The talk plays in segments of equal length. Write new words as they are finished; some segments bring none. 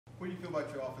What do you feel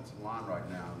about your offensive line right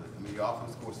now? I mean, your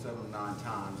offense scored 7 or 9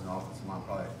 times, and the offensive line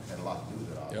probably had a lot to do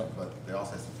with it, Yep. but they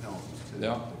also had some penalties, too,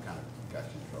 Yep. that kind of got you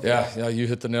in trouble. Yeah, you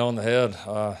hit the nail on the head.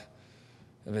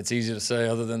 If it's easy to say,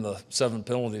 other than the 7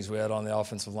 penalties we had on the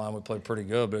offensive line, we played pretty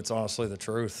good, but it's honestly the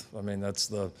truth. I mean,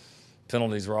 the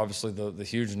penalties were obviously the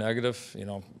huge negative. You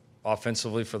know,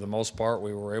 offensively, for the most part,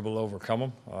 we were able to overcome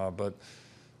them, but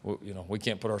we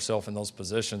can't put ourselves in those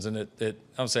positions. And I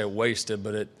don't say it wasted,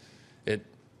 but it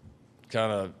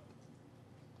kind of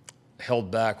held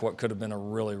back what could have been a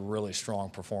really, really strong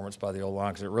performance by the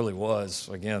O-line, because it really was.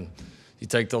 Again, you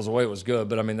take those away, it was good.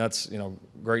 But I mean, that's,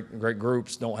 great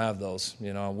groups don't have those.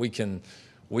 We can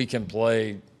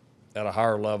play at a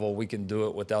higher level. We can do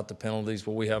it without the penalties.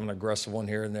 Will we have an aggressive one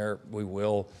here and there? We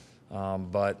will.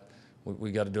 But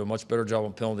we got to do a much better job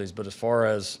on penalties. But as far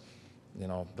as,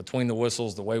 between the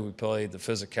whistles, the way we played, the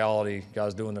physicality,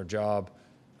 guys doing their job,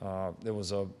 it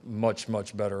was a much,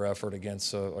 much better effort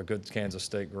against a good Kansas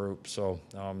State group. So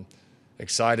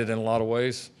excited in a lot of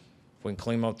ways. If we can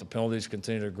clean up the penalties,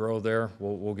 continue to grow there,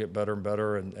 we'll get better and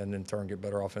better, and in turn get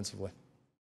better offensively.